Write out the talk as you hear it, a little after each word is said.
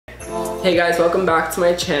Hey guys, welcome back to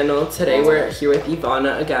my channel. Today we're here with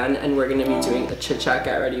Ivana again and we're gonna be doing a chit chat.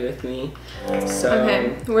 Get ready with me. So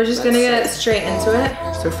okay, we're just gonna get straight into it.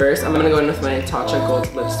 So first I'm gonna go in with my Tatcha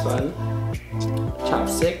Gold Lip Spun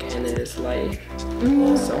chapstick and it is light.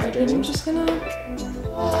 So hydrating. I'm just gonna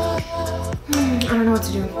I don't know what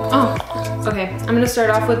to do. Oh, okay. I'm gonna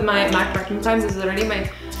start off with my MAC Parking Times. It's literally my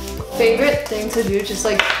favorite thing to do. Just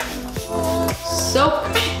like soak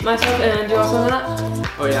myself and do also that.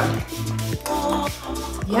 Oh yeah.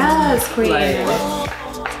 Yes, queen.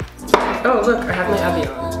 Oh look, I have my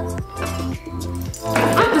Ivana.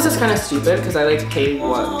 I think this is kind of stupid because I like paid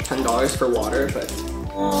what, $10 for water, but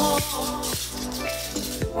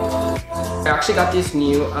I actually got these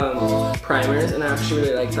new primers and I actually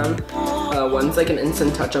really like them. One's like an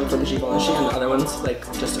instant touch-up from Givenchy and the other one's like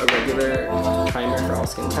just a regular primer for all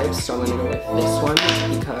skin types. So I'm gonna go with this one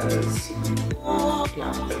because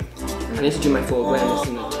yeah, I need to do my full glam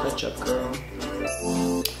in a touch-up, girl.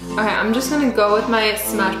 Okay, I'm just gonna go with my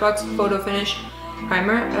Smashbox Photo Finish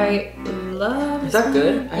primer. I love. Is that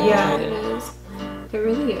good? Yeah, it is. It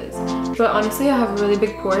really is. But honestly, I have really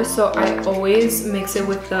big pores, so I always mix it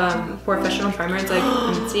with the Professional primer. It's like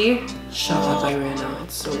minty. Shut up, Ivana.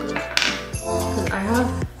 It's so good. Cause I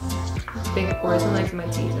have big pores in like my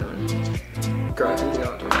T-zone. Girl, I think we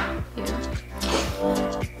all do. Yeah.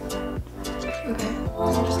 Okay,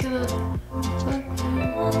 I'm just gonna.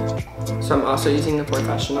 So I'm also using the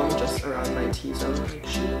Professional just around my T-zone. Like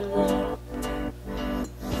shit.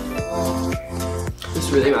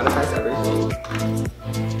 This really modifies everything.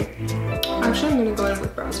 Actually, I'm gonna go in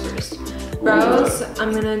with brows first. Brows,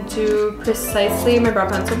 I'm gonna do Precisely my brow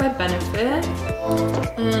pencil by Benefit.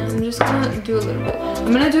 And I'm just gonna do a little bit.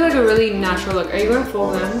 I'm gonna do like a really natural look. Are you going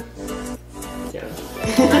full glam? Yeah.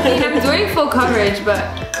 I mean, I'm doing full coverage, but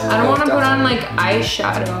I don't want to put on like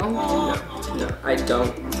eyeshadow. No, I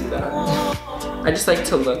don't do that. I just like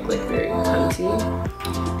to look like very cunty.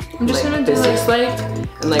 I'm just like gonna do like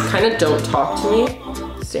and like kind of don't talk to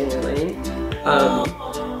me. Stay in your lane.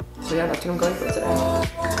 So yeah, that's what I'm going for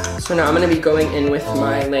today. So now I'm gonna be going in with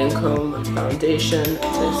my Lancome foundation.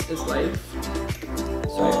 This is Life.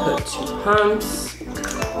 So I put 2 pumps.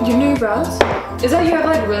 You know your brows? Is that you have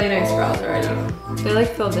like really nice brows already? They're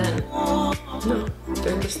like filled in. No,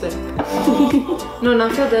 they're just thick. No,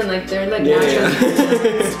 not filled in. Like they're like natural.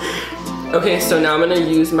 Yeah. Okay, so now I'm gonna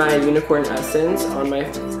use my Unicorn Essence on my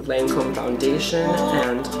Lancome foundation,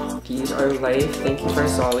 and these are Life. Thank you for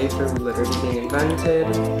Solly for literally being invented.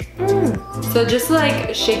 So just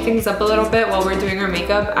like shake things up a little bit while we're doing our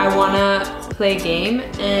makeup. I wanna play a game,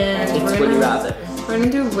 and It's Would You Rather. We're gonna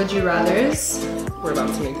do Would You Rathers. We're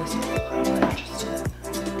about to make this.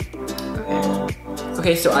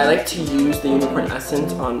 Okay, so I like to use the Unicorn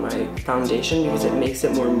Essence on my foundation because it makes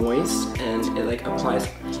it more moist and it like applies,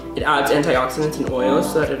 it adds antioxidants and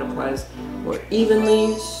oils so that it applies more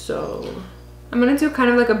evenly. So I'm gonna do kind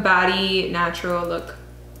of like a baddie natural look.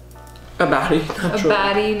 A baddie natural. A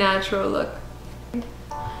baddie natural look.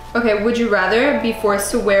 Okay, would you rather be forced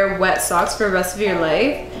to wear wet socks for the rest of your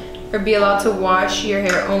life or be allowed to wash your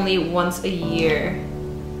hair only once a year?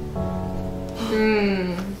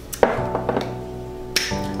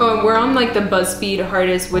 Oh, and we're on like the BuzzFeed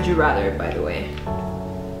hardest would you rather, by the way.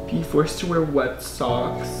 Be forced to wear wet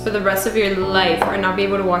socks For the rest of your life or not be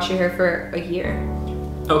able to wash your hair for a year.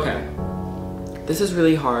 Okay. This is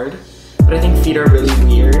really hard, but I think feet are really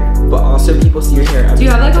weird, but also people see your hair every Do you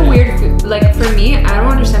have like a day. weird foot? Like for me, I don't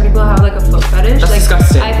understand people who have like a foot fetish. That's like,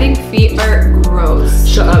 disgusting. I think feet are gross.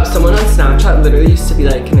 Shut up, someone on Snapchat literally used to be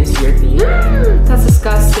like, can I see your feet? That's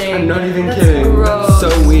disgusting. I'm not even That's kidding. Gross.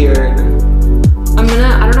 That's so weird. I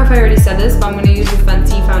don't know if I already said this, but I'm gonna use the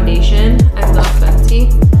Fenty foundation. I love Fenty,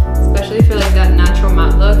 especially for like that natural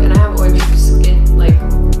matte look. And I have oily skin, like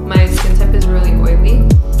my skin type is really oily.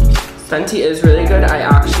 Fenty is really good. I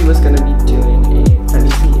actually was gonna be doing a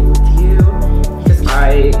Fenty review because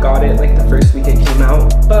I got it like the first week it came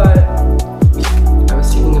out, but I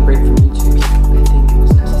was taking a break from YouTube. I think it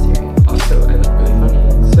was necessary. Also, I look really funny,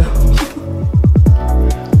 so.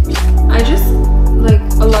 I just, like,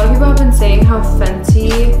 a lot of people have been saying how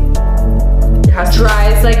Fenty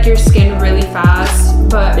dries like your skin really fast,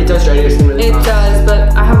 but it does dry your skin really fast. It does,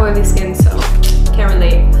 but I have oily skin, so can't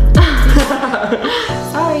relate.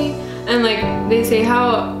 Sorry. And like they say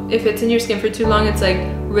how if it's in your skin for too long, it's like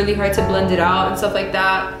really hard to blend it out and stuff like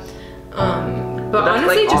that. But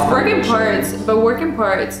honestly, like just work in parts. But work in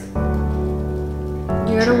parts.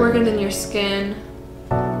 You gotta work it in your skin.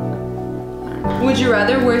 Would you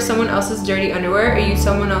rather wear someone else's dirty underwear or use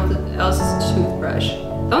someone else's toothbrush?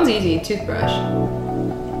 That one's easy, toothbrush.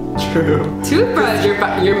 True. Toothbrush.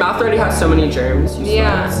 Your mouth already has so many germs.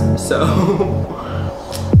 Yeah. So.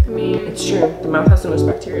 I mean, it's true. The mouth has the most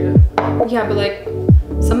bacteria. Yeah, but like,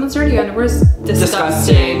 someone's dirty underwear is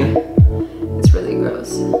disgusting. It's really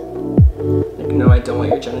gross. Like, no, I don't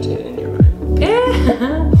want your genitalia in your mind.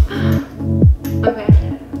 Okay.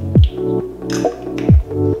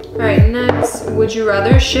 Alright, next. Would you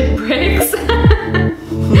rather shit bricks?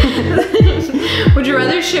 Would you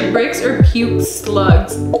rather shit bricks or puke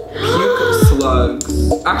slugs? Puke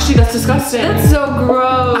slugs. Actually, that's disgusting. That's so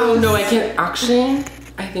gross. Oh no, I can't. Actually,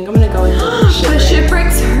 I think I'm gonna go with shit But bricks. shit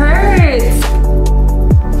bricks hurts.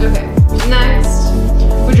 Okay, next.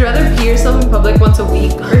 Would you rather pee yourself in public once a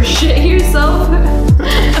week or shit yourself?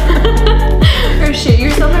 Or shit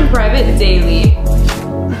yourself in private daily?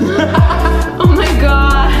 Oh my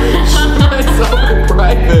god. Myself in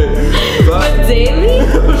private. But daily?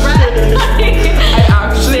 I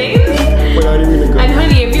actually. Daily? Wait, I didn't even go. And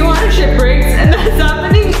honey, if you want to shit bricks and that's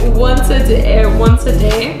happening once a day,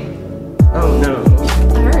 Oh no.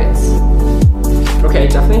 that hurts. Okay, I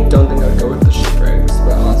definitely don't think I would go with the shit bricks,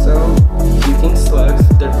 but also, puking slugs,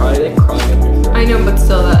 they're probably like crawling up your throat. I know, but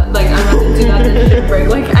still, that like I'm about to do that in shit brick.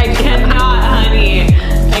 Like I cannot, honey.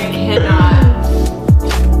 I cannot.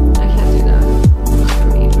 I can't do that. Not for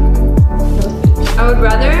me. I would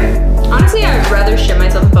rather, honestly, I would rather shit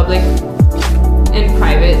myself in public in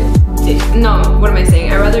private. No, what am I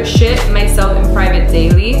saying? I'd rather shit myself in private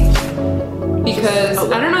daily because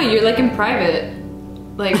I don't know. You're like in private.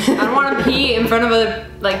 Like I don't want to pee in front of other.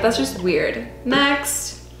 Like that's just weird.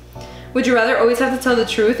 Next. Would you rather always have to tell the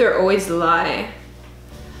truth or always lie?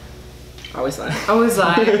 Always lie. Always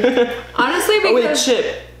lie. Honestly, because... Oh wait,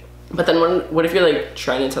 shit. But then what if you're like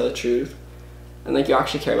trying to tell the truth and like you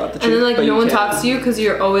actually care about the truth, and then like but no one can't? talks to you because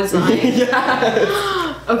you're always lying.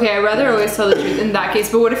 Yes. Okay, I'd rather always tell the truth in that case.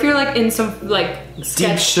 But what if you're like in some like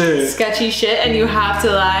sketchy shit and you have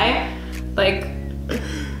to lie? Like...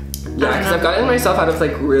 Yeah, because I've gotten myself out of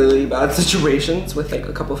like really bad situations with like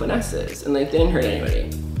a couple finesses and like they didn't hurt anybody.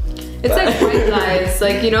 It's like white lies,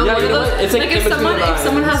 like you know, Yeah, one you of know those, what? It's like if in someone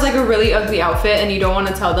between lines. has like a really ugly outfit and you don't want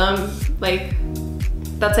to tell them, like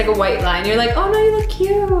that's like a white lie. And you're like, oh no, you look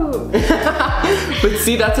cute. But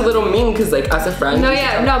see, that's a little mean because like as a friend. No,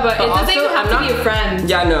 yeah, no, but it doesn't also, even have to be a friend.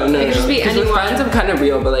 Yeah, no. It could just be Because with anyone. friends, I'm kind of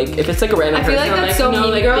real, but like if it's like a random I feel person, like I'm that's like, so no,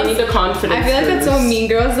 mean like girls. they need the confidence. I feel like that's so mean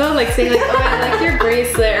girls though, like saying like, oh, I like your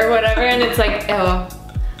bracelet or whatever, and it's like, oh.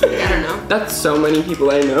 I don't know. That's so many people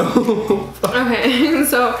I know. Okay,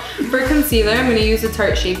 so for concealer, I'm gonna use the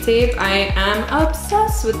Tarte Shape Tape. I am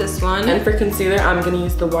obsessed with this one. And for concealer, I'm gonna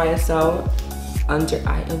use the YSL Under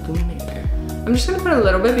Eye Illuminator. I'm just gonna put a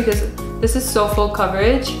little bit because this is so full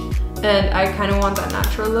coverage, and I kind of want that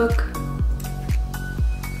natural look.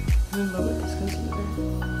 I love it, this concealer.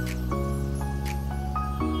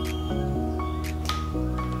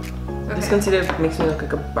 Okay. This concealer makes me look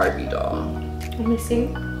like a Barbie doll. Let me see.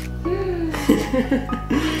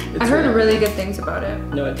 I It's heard really good things about it.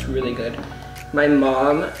 No, it's really good. My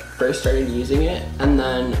mom first started using it, and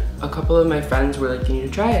then a couple of my friends were like, you need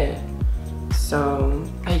to try it. So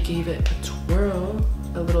I gave it a twirl,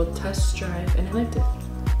 a little test drive, and I liked it.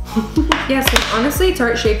 Yeah, so honestly,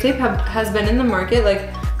 Tarte Shape Tape has been in the market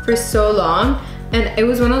like for so long, and it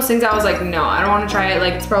was one of those things I was like, no, I don't want to try it.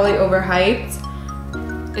 Like, it's probably overhyped.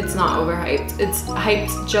 It's not overhyped. It's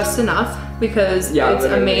hyped just enough because it's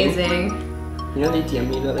literally. amazing. You know, they DM'd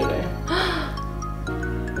me the other day.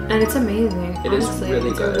 And it's amazing. It is honestly. really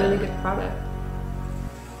it's good. a really good product.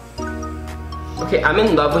 Okay, I'm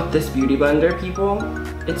in love with this beauty blender, people.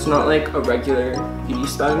 It's not like a regular beauty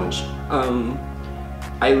sponge.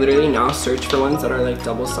 I literally now search for ones that are like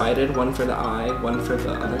double-sided, one for the eye, one for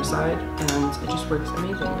the other side, and it just works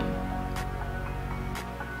amazingly.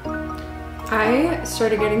 I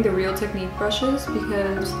started getting the Real Technique brushes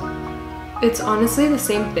because it's honestly the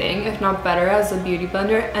same thing, if not better, as the beauty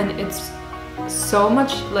blender, and it's so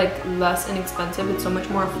much like less inexpensive. It's so much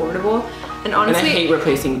more affordable, and honestly, and I hate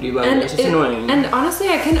replacing beauty blenders. It's annoying. And honestly,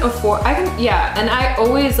 and I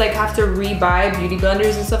always like have to rebuy beauty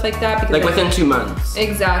blenders and stuff like that because like within 2 months.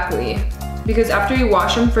 Exactly. Because after you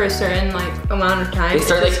wash them for a certain like amount of time, they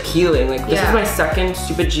start like peeling. Like this Yeah. is my second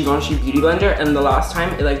stupid Givenchy beauty blender, and the last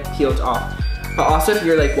time it like peeled off. But also if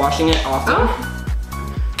you're like washing it often. Oh.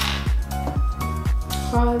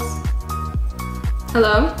 Pause.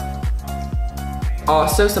 Hello?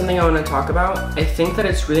 Also, something I want to talk about, I think that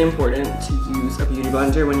it's really important to use a beauty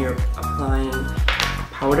blender when you're applying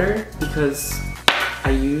powder, because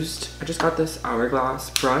I just got this Hourglass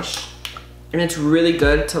brush, and it's really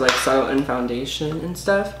good to like settle in foundation and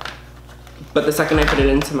stuff, but the second I put it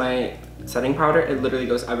into my setting powder, it literally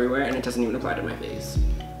goes everywhere and it doesn't even apply to my face.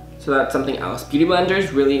 So that's something else. Beauty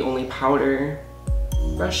blenders, really only powder.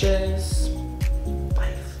 Brushes.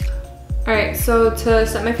 Alright, so to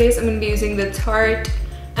set my face, I'm going to be using the Tarte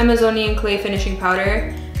Amazonian Clay Finishing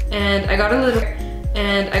Powder. And I got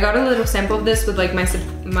a little sample of this with like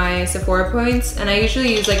my Sephora points. And I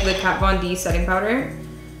usually use like the Kat Von D setting powder.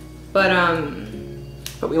 But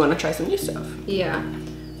we want to try some new stuff. Yeah.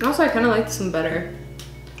 And also I kind of like this one better.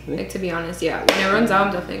 Really? Like, to be honest, yeah. When it runs out,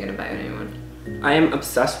 I'm definitely going to buy a new one. I am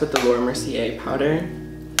obsessed with the Laura Mercier powder.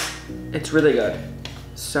 It's really good.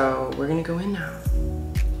 So we're gonna go in now.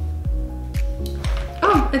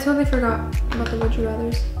 Oh, I totally forgot about the Would You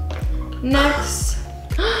Rathers. Next.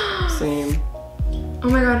 Same. Oh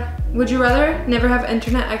my god. Would you rather never have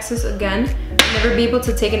internet access again, or never be able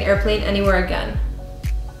to take an airplane anywhere again?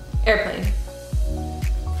 Airplane.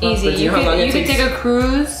 Easy. You could take a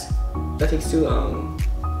cruise. That takes too long.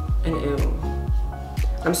 And ew.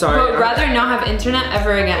 I'm sorry. But rather not have internet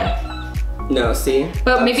ever again. No, see?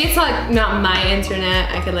 But maybe it's like not my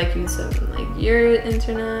internet. I could like use some like your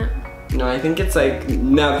internet. No, I think it's like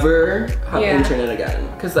never have internet again.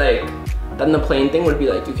 Cause like then the plane thing would be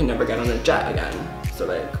like you can never get on a jet again. So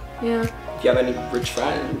like if you have any rich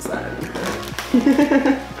friends then.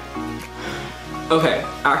 Okay,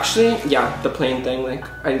 actually, yeah, the plane thing, like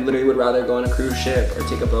I literally would rather go on a cruise ship or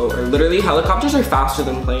take a boat, or literally helicopters are faster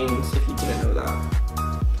than planes if you didn't know that.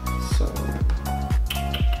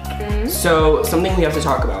 So something we have to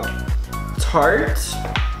talk about. Tarte.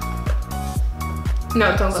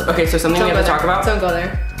 No, don't go there. Okay, so something we have to talk about. Don't go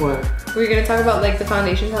there. What? We're gonna talk about like the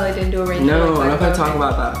foundations, how they didn't do a range. No, I'm not gonna talk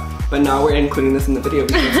about that. But now we're including this in the video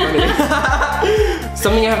because it's funny.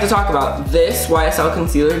 Something I have to talk about. This YSL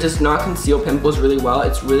concealer does not conceal pimples really well.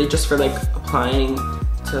 It's really just for like applying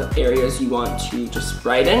to areas you want to just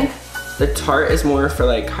brighten. The Tarte is more for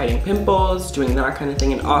like hiding pimples, doing that kind of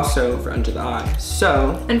thing, and also for under the eye.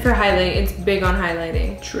 So. And for highlight, it's big on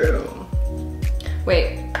highlighting. True.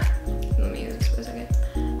 Wait, let me use this for a second.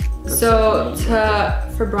 So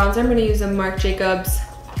for bronzer, I'm gonna use a Marc Jacobs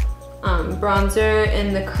bronzer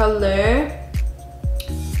in the color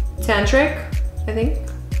Tantric, I think,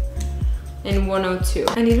 in 102.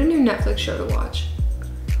 I need a new Netflix show to watch.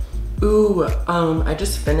 Ooh, I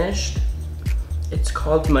just finished. It's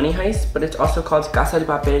called Money Heist, but it's also called Casa de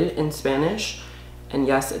Papel in Spanish. And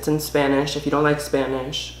yes, it's in Spanish. If you don't like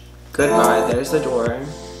Spanish, goodbye, there's the door.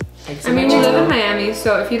 I mean, we live in Miami,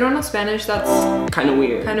 so if you don't know Spanish, that's kind of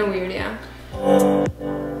weird. Kind of weird, yeah.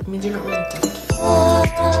 It means you're not really dead.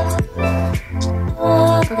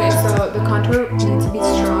 Okay, so the contour needs to be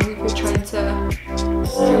strong if you're trying to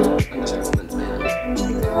steal another woman's man.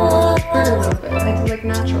 Hurt a little bit. I do like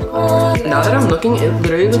natural contour. Now that I'm looking, it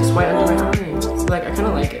literally looks white under my eye. Like, I kind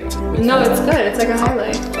of like it. No, it's good. It's like a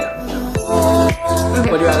highlight.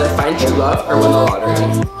 Okay. Would you rather find true love or win the lottery?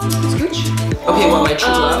 Scooch. Okay, well, my true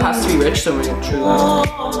love has to be rich, so my true love.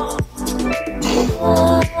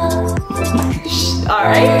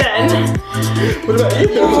 Alright then. What about you?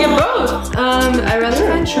 You can get both. I'd rather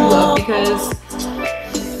find true love because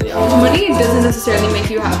money doesn't necessarily make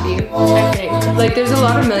you happy, I think. Like, there's a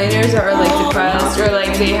lot of millionaires that are like depressed or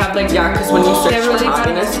like they have like because when you search for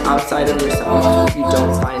happiness outside of yourself, you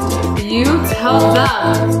don't find it. You tell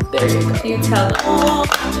them. There you go. You tell them.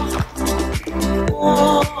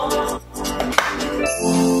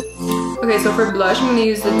 Okay, so for blush, I'm gonna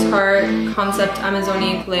use the Tarte Concept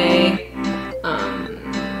Amazonian Clay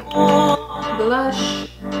blush.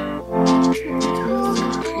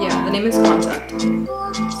 Yeah, the name is Concept. So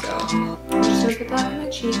I'm just gonna put that on my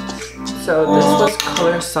cheeks. So this was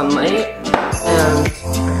Color Sunlight, and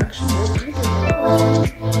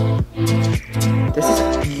this is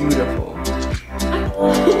beautiful.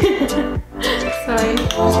 Sorry.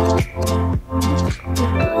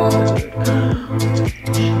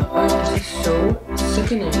 This is so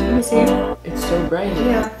sickening. Let me see. It's so bright.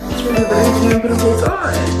 Yeah, it's really bright. Oh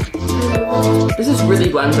god. This is really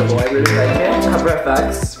blendable. I really like it. Cover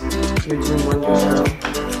FX. You're doing wonders now.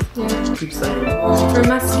 Yeah. Keep sliding. For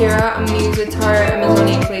mascara, I'm gonna use the Tarte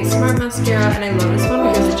Amazonian Clay Smart Mascara, and I love this one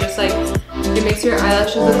because it just like it makes your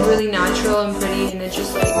eyelashes look really natural and pretty, and it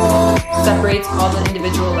just like separates all the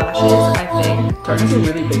individual lashes, I think. Tarte has a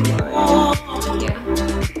really big line. Yeah.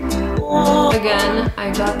 Again,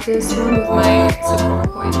 I got this one with my Sephora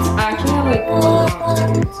points. I actually have like a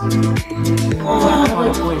lot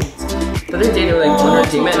of points. The other day they were like, want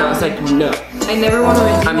to redeem it? And I was like, no. I never want to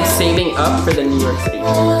redeem it. I'm saving up for the New York City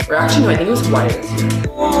trip. Or actually, no, I think it was Hawaii this year.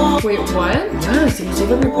 Wait, what? Yeah, so you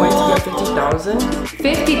save up your points, you have 50,000.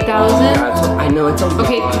 50,000? I know, it's a lot.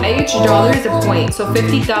 Okay, each dollar is a point, so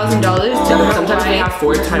 $50,000. Yeah, but sometimes they have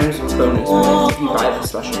 4 times bonus points if you buy the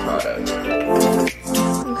special product.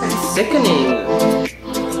 Okay. sickening.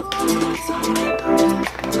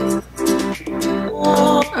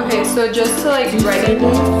 Okay, so just to like brighten.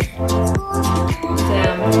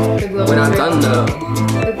 Damn, the glow. We're not done though.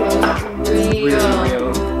 The glow is real. Really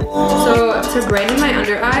real. So to brighten my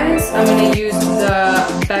under eyes, I'm gonna use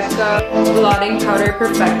the Becca Blotting Powder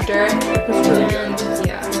Perfector. And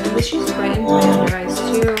yeah, and this just brightens my under eyes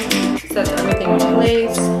too. Sets everything in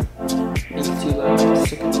place. Makes it too low.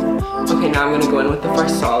 Okay, now I'm gonna go in with the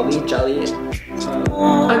Farsali jelly.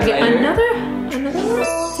 Okay, another one?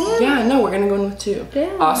 Damn. Yeah, no, we're gonna go in with 2.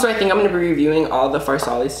 Damn. Also, I think I'm gonna be reviewing all the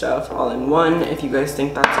Farsali stuff all in one. If you guys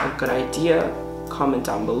think that's a good idea, comment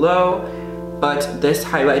down below. But this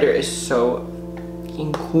highlighter is so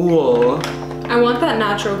fucking cool. I want that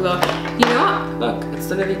natural glow. You know what? Look, it's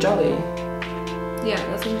literally jelly. Yeah,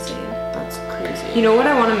 that's what I'm saying. That's crazy. You know what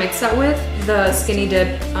I want to mix that with? The Skinny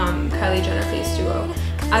Dip Kylie Jenner Face Duo.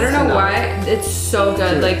 I don't know why. It's so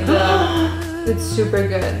good. Like it's super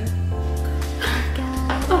good.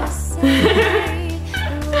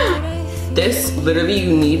 This, literally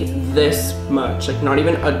you need this much. Like not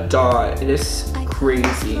even a dot. It is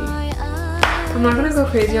crazy. I'm not gonna go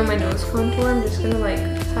crazy on my nose contour. I'm just gonna like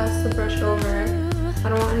pass the brush over. I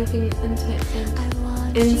don't want anything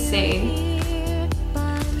insane.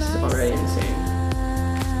 This is already insane.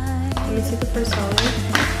 Let me see the first solid.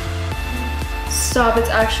 Stop! It's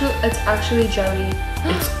actually jelly.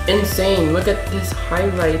 It's insane. Look at this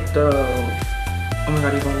highlight though. Oh my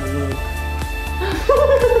god, Ivana, look.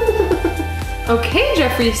 Okay,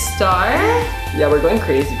 Jeffree Star. Yeah, we're going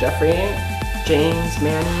crazy, Jeffree. James,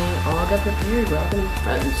 Manny, all got prepared. We're all gonna be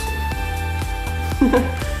friends.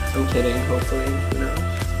 I'm kidding, hopefully. Who knows?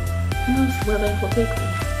 Who knows where life will take me?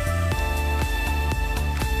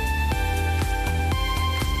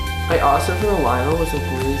 I also, for a while, was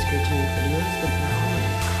really scared to make videos, but now,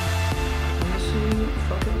 like, honestly,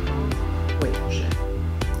 fucking wait, shit.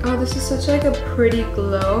 Oh, this is such like a pretty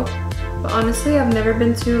glow. But honestly, I've never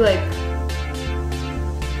been too like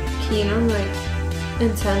keen on like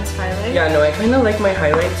intense highlight. Yeah, no, I kind of like my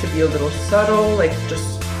highlight to be a little subtle, like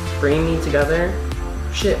just bring me together.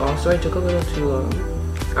 Shit, also I took a little too long.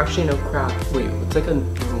 Actually, no, crap. Wait, it's like a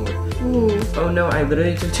wrong word. Ooh. Oh no, I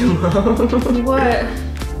literally took too long. What?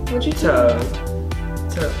 What'd you do?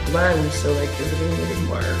 To blend, so like it really needed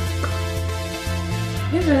more.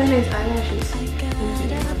 You have really nice eyelashes.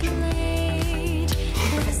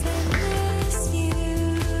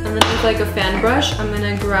 And then with like a fan brush, I'm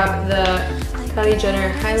gonna grab the Kylie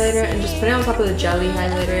Jenner highlighter and just put it on top of the jelly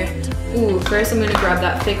highlighter. Ooh, first I'm gonna grab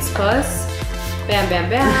that Fix Plus. Bam, bam,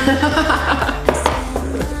 bam.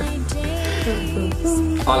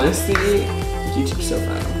 Honestly, YouTube's so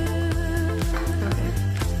fun.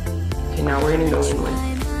 Okay, now we're gonna go in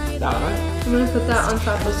with that. I'm gonna put that on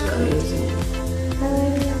top of the Amazing.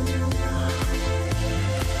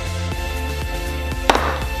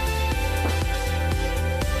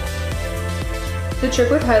 The trick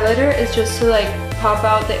with highlighter is just to like pop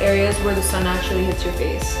out the areas where the sun actually hits your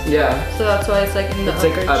face. Yeah. So that's why it's like in the It's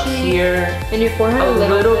like up cheek, here. and your forehead A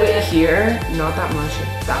little bit bit here. Not that much,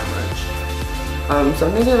 like that much.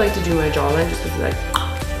 Sometimes I like to do my jawline just because like,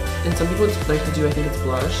 and some people like to do, I think it's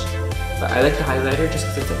blush. But I like the highlighter just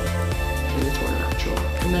because it's like, and it's more natural.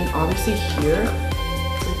 And then obviously here,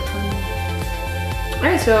 it's like kind of...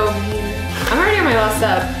 Alright, so I'm already on my last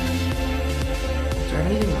step. Do I have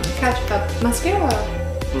anything left? Catch up. Mascara.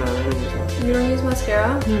 No, I don't use that. You don't use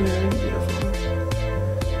mascara? Beautiful.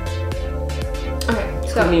 Okay,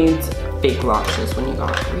 so Who needs fake lashes when you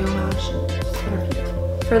got real lashes? They're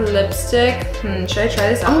beautiful. for lipstick, should I try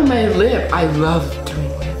this out? Oh, my lip. I love doing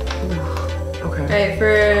lip. Ooh. Okay.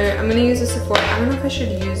 Alright, I'm gonna use the Sephora. I don't know if I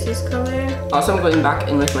should use this color. Also, I'm going back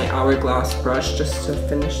in with my Hourglass brush just to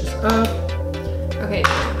finish this up. Okay.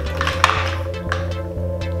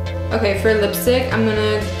 Okay, for lipstick, I'm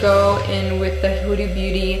gonna go in with the Huda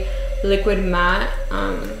Beauty Liquid Matte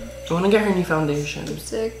I want to get her new foundation.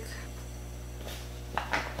 lipstick.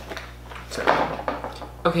 Sorry.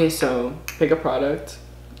 Okay, so pick a product.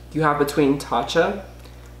 You have between Tatcha,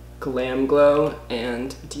 Glam Glow,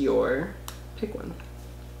 and Dior. Pick one.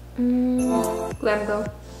 Glam Glow.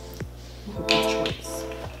 Good choice.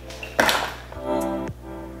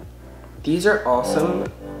 These are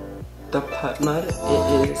awesome. The Put Mud,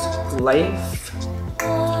 it is life. I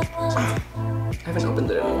haven't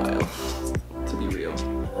opened it in a while, to be real.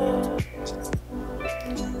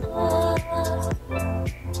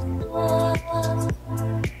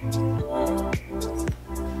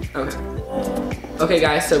 Okay. Okay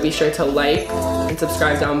guys, so be sure to like and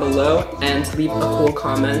subscribe down below and leave a cool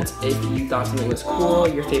comment if you thought something was cool,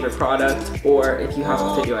 your favorite product, or if you have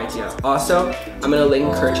a video idea. Also, I'm gonna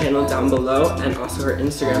link her channel down below and also her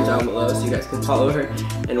Instagram down below so you guys can follow her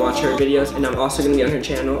and watch her videos. And I'm also gonna be on her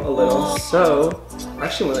channel a little, so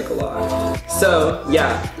actually more like a lot. So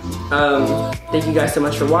yeah, thank you guys so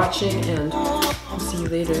much for watching, and I'll see you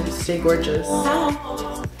later. Stay gorgeous.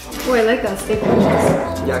 Oh, I like that. Stay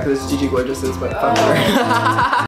gorgeous. Yeah, because Gigi Gorgeous is my fucker.